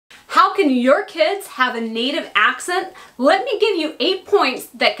How can your kids have a native accent? Let me give you 8 points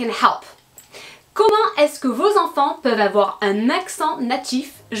that can help. Comment est-ce que vos enfants peuvent avoir un accent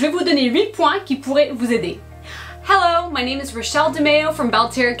natif? Je vais vous donner 8 points qui pourraient vous aider. Hello, my name is Rachel DeMeo from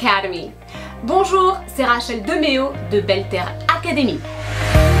Belterre Academy. Bonjour, c'est Rachel DeMeo de Belterre Academy.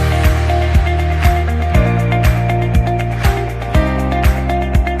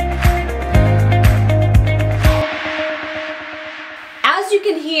 As you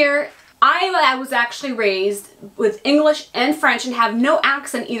can hear, I was actually raised with English and French and have no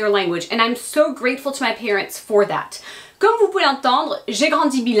accent in either language, and I'm so grateful to my parents for that. Comme vous pouvez l'entendre, j'ai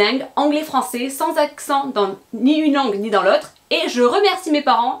grandi bilingue, anglais-français, sans accent dans ni une langue ni dans l'autre, et je remercie mes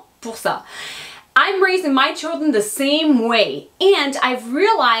parents pour ça. I'm raising my children the same way, and I've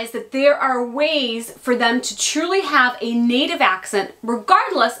realized that there are ways for them to truly have a native accent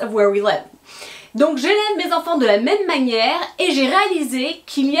regardless of where we live. Donc j'élève mes enfants de la même manière et j'ai réalisé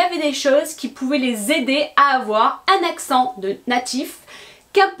qu'il y avait des choses qui pouvaient les aider à avoir un accent de natif,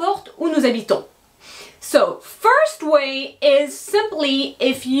 qu'importe où nous habitons. So, first way is simply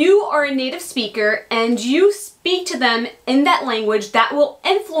if you are a native speaker and you speak to them in that language, that will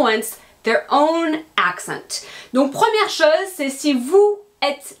influence their own accent. Donc première chose, c'est si vous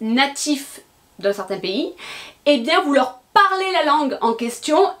êtes natif d'un certain pays, eh bien vous leur parlez la langue en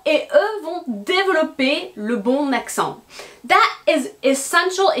question et eux vont développer le bon accent. That is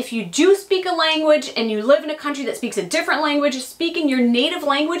essential if you do speak a language and you live in a country that speaks a different language. Speaking your native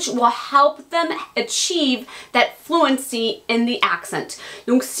language will help them achieve that fluency in the accent.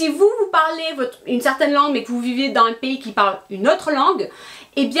 Donc si vous parlez une certaine langue mais que vous vivez dans un pays qui parle une autre langue,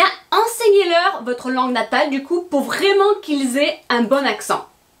 eh bien enseignez-leur votre langue natale du coup pour vraiment qu'ils aient un bon accent.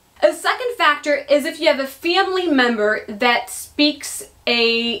 A second factor is if you have a family member that speaks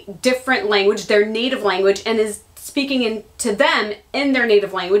a different language, their native language, and is speaking to them in their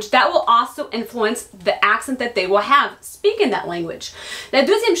native language, that will also influence the accent that they will have speaking that language. La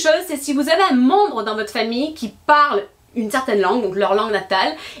deuxième chose, c'est si vous avez un membre dans votre famille qui parle une certaine langue, donc leur langue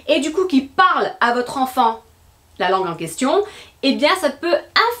natale, et du coup qui parle à votre enfant la langue en question, eh bien ça peut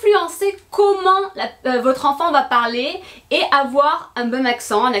influencer comment votre enfant va parler et avoir un bon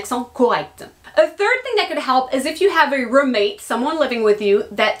accent, un accent correct. A third thing that could help is if you have a roommate, someone living with you,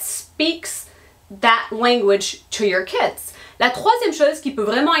 that speaks that language to your kids. La troisième chose qui peut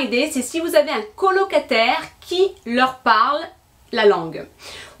vraiment aider, c'est si vous avez un colocataire qui leur parle la langue.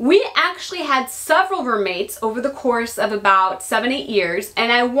 We actually had several roommates over the course of about 7-8 years, and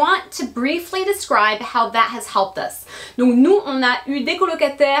I want to briefly describe how that has helped us. Donc nous, on a eu des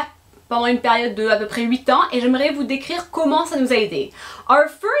colocataires pendant une période de à peu près 8 ans, et j'aimerais vous décrire comment ça nous a aidé. Our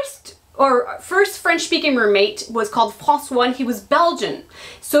first French-speaking roommate was called François, and he was Belgian.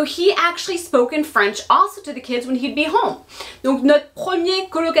 So he actually spoke in French also to the kids when he'd be home. Donc notre premier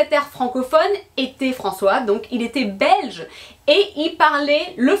colocataire francophone était François, donc il était belge et il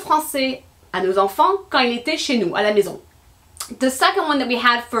parlait le français à nos enfants quand il était chez nous, à la maison. The second one that we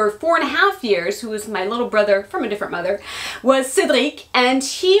had for 4.5 years, who was my little brother from a different mother, was Cédric, and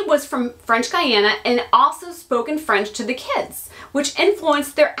he was from French Guiana and also spoke in French to the kids, which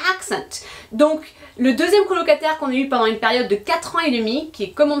influenced their accent. Donc, le deuxième colocataire qu'on a eu pendant une période de 4 ans et demi, qui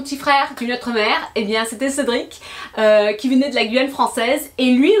est comme mon petit frère d'une autre mère, eh bien c'était Cédric, qui venait de la Guyane française,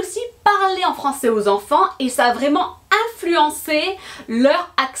 et lui aussi parlait en français aux enfants, et ça a vraiment influencé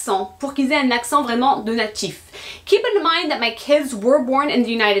leur accent, pour qu'ils aient un accent vraiment de natif. Keep in mind that my kids were born in the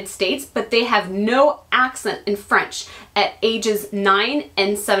United States, but they have no accent in French at ages 9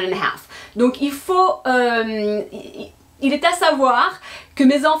 and 7.5. Donc il est à savoir que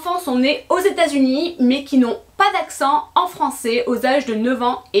mes enfants sont nés aux États-Unis, mais qui n'ont pas d'accent en français aux âges de 9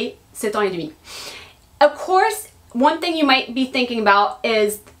 ans et 7 ans et demi. Of course, one thing you might be thinking about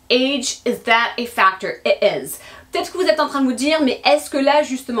is age, is that a factor? It is. Peut-être que vous êtes en train de vous dire, mais est-ce que l'âge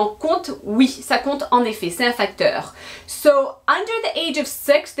justement compte? Oui, ça compte en effet, c'est un facteur. So, under the age of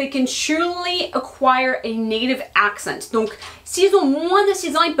 6, they can truly acquire a native accent. Donc, s'ils ont moins de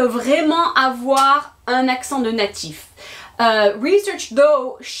 6 ans, ils peuvent vraiment avoir un accent de natif. Research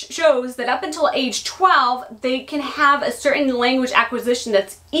though shows that up until age 12, they can have a certain language acquisition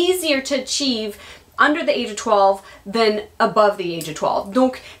that's easier to achieve under the age of 12 than above the age of 12.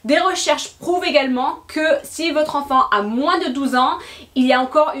 Donc, des recherches prouvent également que si votre enfant a moins de 12 ans, il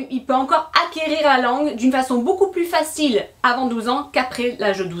peut encore acquérir la langue d'une façon beaucoup plus facile avant 12 ans qu'après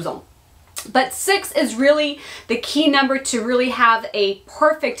l'âge de 12 ans. But 6 is really the key number to really have a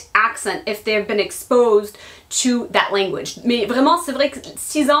perfect accent if they've been exposed to that language. Mais vraiment, c'est vrai que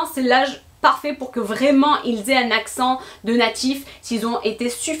 6 ans, c'est l'âge parfait pour que vraiment ils aient un accent de natif s'ils ont été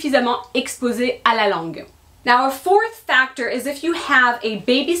suffisamment exposés à la langue. Now, a fourth factor is if you have a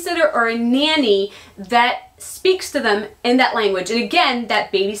babysitter or a nanny that speaks to them in that language. And again,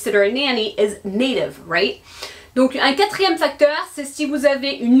 that babysitter or nanny is native, right? Donc, un quatrième facteur, c'est si vous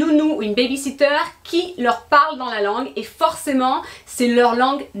avez une nounou ou une babysitter qui leur parle dans la langue et forcément, c'est leur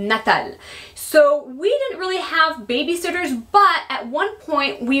langue natale. So we didn't really have babysitters, but at one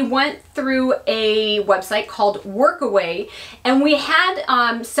point we went through a website called Workaway, and we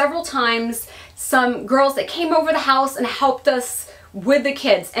had several times some girls that came over the house and helped us with the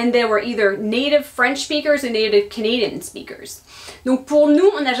kids, and they were either native French speakers or native Canadian speakers. Donc pour nous,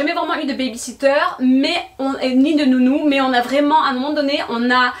 on n'a jamais vraiment eu de babysitter, ni de nounou, mais on a vraiment, à un moment donné,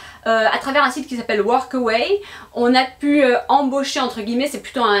 on a à travers un site qui s'appelle Workaway, on a pu embaucher, entre guillemets, c'est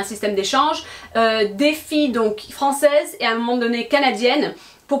plutôt un système d'échange, des filles donc françaises et à un moment donné canadiennes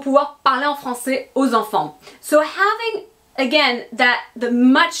pour pouvoir parler en français aux enfants. So having again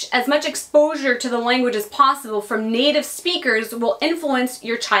as much exposure to the language as possible from native speakers will influence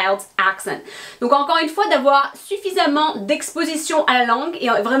your child's accent. Donc encore une fois, d'avoir suffisamment d'exposition à la langue et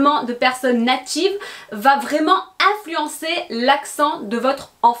vraiment de personnes natives va vraiment influencer l'accent de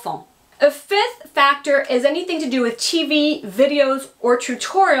votre enfant. A fifth factor is anything to do with TV, videos, or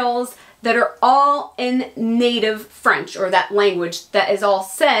tutorials that are all in native French, or that language that is all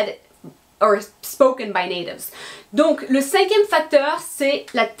said or spoken by natives. Donc le cinquième facteur, c'est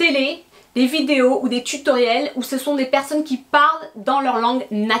la télé, des vidéos ou des tutoriels où ce sont des personnes qui parlent dans leur langue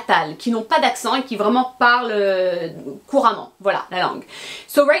natale, qui n'ont pas d'accent et qui vraiment parlent couramment. Voilà, la langue.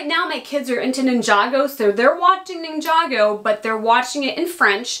 So right now my kids are into Ninjago, so they're watching Ninjago, but they're watching it in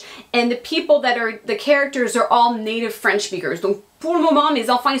French, and the people that are, the characters are all native French speakers. Donc pour le moment, mes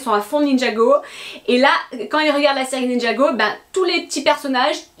enfants, ils sont à fond Ninjago. Et là, quand ils regardent la série Ninjago, ben, tous les petits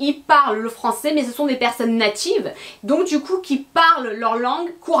personnages, ils parlent le français, mais ce sont des personnes natives, donc du coup, qui parlent leur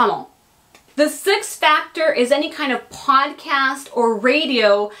langue couramment. The sixth factor is any kind of podcast or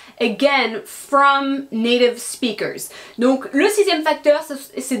radio, again, from native speakers. Donc, le sixième facteur,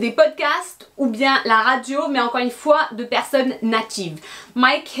 c'est des podcasts ou bien la radio, mais encore une fois, de personnes natives.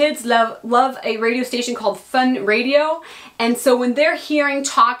 My kids love a radio station called Fun Radio, and so when they're hearing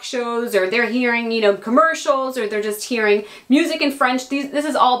talk shows or they're hearing, you know, commercials or they're just hearing music in French, this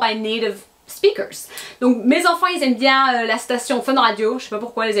is all by native speakers. Donc mes enfants, ils aiment bien la station Fun Radio, je sais pas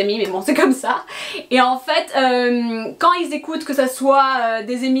pourquoi les amis, mais bon, c'est comme ça. Et en fait, quand ils écoutent, que ce soit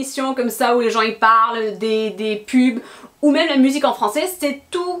des émissions comme ça où les gens y parlent, des pubs ou même la musique en français, c'est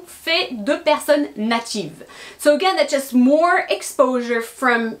tout fait de personnes natives. So again, that's just more exposure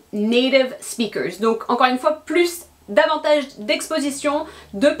from native speakers. Donc encore une fois, davantage d'exposition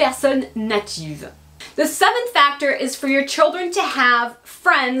de personnes natives. The seventh factor is for your children to have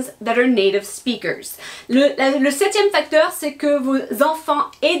friends that are native speakers. Le septième facteur, c'est que vos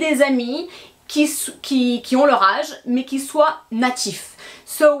enfants aient des amis qui ont leur âge, mais qui soient natifs.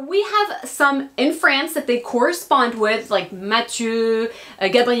 So we have some in France that they correspond with, like Mathieu,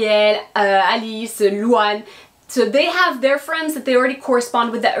 Gabriel, Alice, Luan. So they have their friends that they already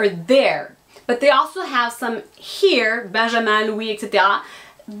correspond with that are there. But they also have some here, Benjamin, Louis, etc.,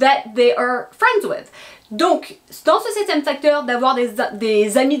 that they are friends with. Donc, dans ce septième facteur, d'avoir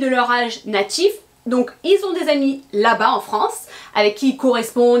des amis de leur âge natifs, donc ils ont des amis là-bas en France, avec qui ils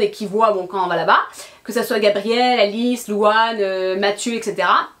correspondent et qui voient bon, quand on va là-bas, que ce soit Gabriel, Alice, Louane, Mathieu, etc.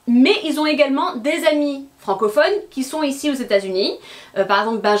 Mais ils ont également des amis francophones qui sont ici aux États-Unis, par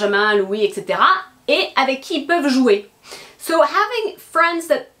exemple Benjamin, Louis, etc. et avec qui ils peuvent jouer. So having friends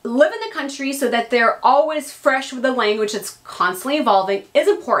that live in the country so that they're always fresh with the language that's constantly evolving is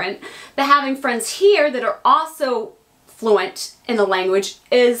important, but having friends here that are also fluent in the language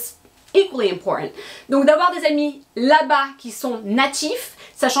is equally important. Donc d'avoir des amis là-bas qui sont natifs,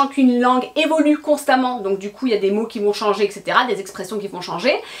 sachant qu'une langue évolue constamment, donc du coup il y a des mots qui vont changer, etc., des expressions qui vont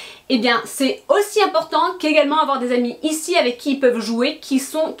changer, eh bien c'est aussi important qu'également avoir des amis ici avec qui ils peuvent jouer,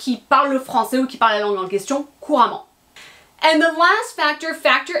 qui parlent le français ou qui parlent la langue en question couramment. And the last factor,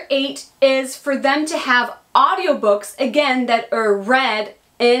 factor 8, is for them to have audiobooks, again, that are read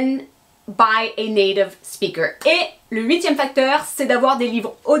by a native speaker. Et le huitième facteur, c'est d'avoir des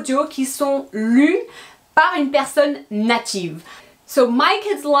livres audio qui sont lus par une personne native. So my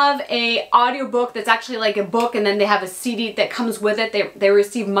kids love a audiobook that's actually like a book, and then they have a CD that comes with it. They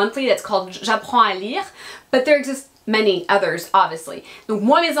receive monthly, that's called J'apprends à lire. But there exist many others, obviously. Donc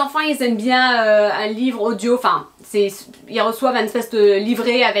moi, mes enfants, ils aiment bien un livre audio, enfin, ils reçoivent une espèce de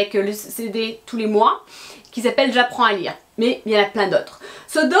livret avec le CD tous les mois qui s'appelle J'apprends à lire. Mais il y en a plein d'autres.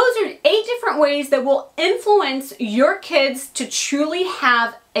 So those are 8 different ways that will influence your kids to truly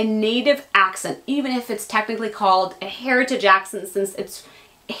have a native accent, even if it's technically called a heritage accent since it's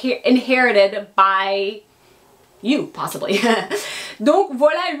inherited by you, possibly. Donc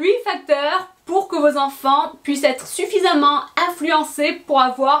voilà 8 facteurs pour que vos enfants puissent être suffisamment influencés pour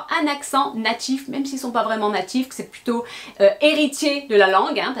avoir un accent natif, même s'ils ne sont pas vraiment natifs, que c'est plutôt héritier de la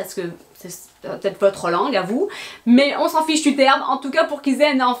langue, hein, parce que c'est peut-être votre langue à vous, mais on s'en fiche du terme, en tout cas pour qu'ils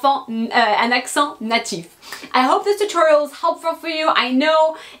aient un accent natif. I hope this tutorial is helpful for you. I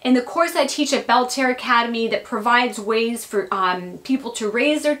know in the course I teach at Belter Academy that provides ways for people to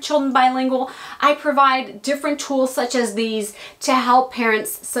raise their children bilingual, I provide different tools such as these to help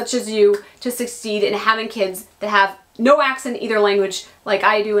parents such as you to succeed in having kids that have no accent in either language like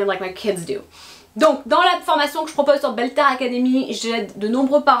I do and like my kids do. Donc, dans la formation que je propose sur Belter Academy, j'aide de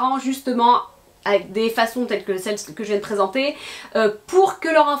nombreux parents justement avec des façons telles que celles que je viens de présenter pour que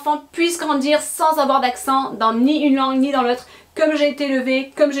leur enfant puisse grandir sans avoir d'accent dans ni une langue ni dans l'autre, comme j'ai été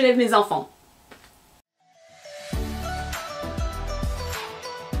élevée, comme j'élève mes enfants.